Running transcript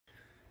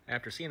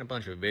After seeing a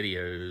bunch of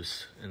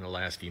videos in the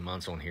last few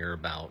months on here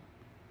about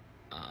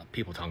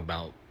people talking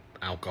about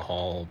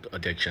alcohol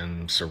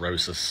addiction,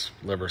 cirrhosis,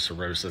 liver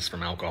cirrhosis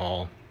from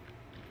alcohol,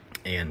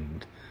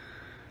 and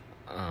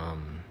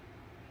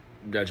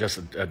just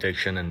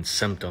addiction and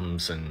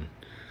symptoms, and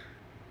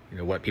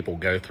what people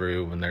go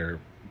through when they're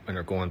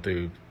going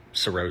through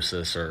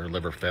cirrhosis or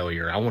liver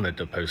failure, I wanted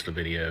to post a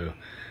video.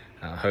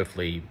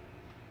 Hopefully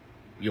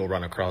you'll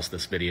run across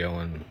this video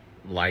and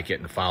like it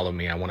and follow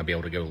me. I want to be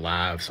able to go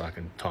live so I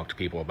can talk to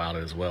people about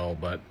it as well.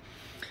 But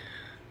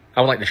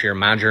I would like to share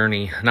my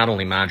journey, not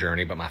only my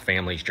journey, but my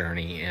family's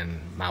journey,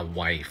 and my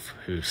wife,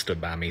 who stood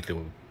by me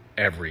through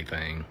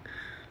everything,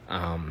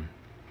 from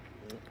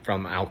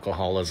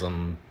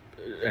alcoholism,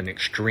 an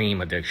extreme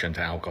addiction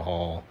to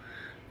alcohol,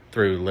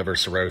 through liver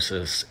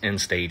cirrhosis,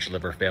 end-stage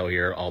liver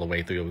failure, all the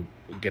way through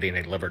getting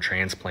a liver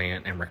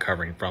transplant and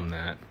recovering from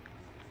that.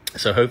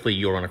 So hopefully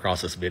you'll run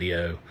across this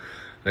video.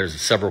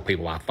 There's several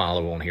people I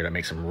follow on here that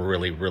make some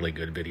really, really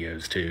good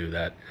videos too,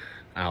 that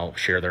I'll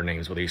share their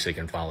names with you so you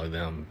can follow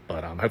them.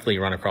 But hopefully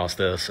you run across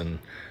this, and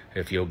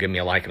if you'll give me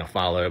a like and a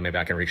follow, maybe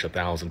I can reach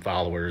 1,000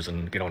 followers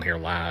and get on here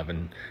live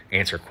and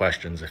answer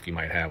questions if you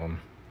might have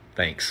them.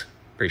 Thanks.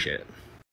 Appreciate it.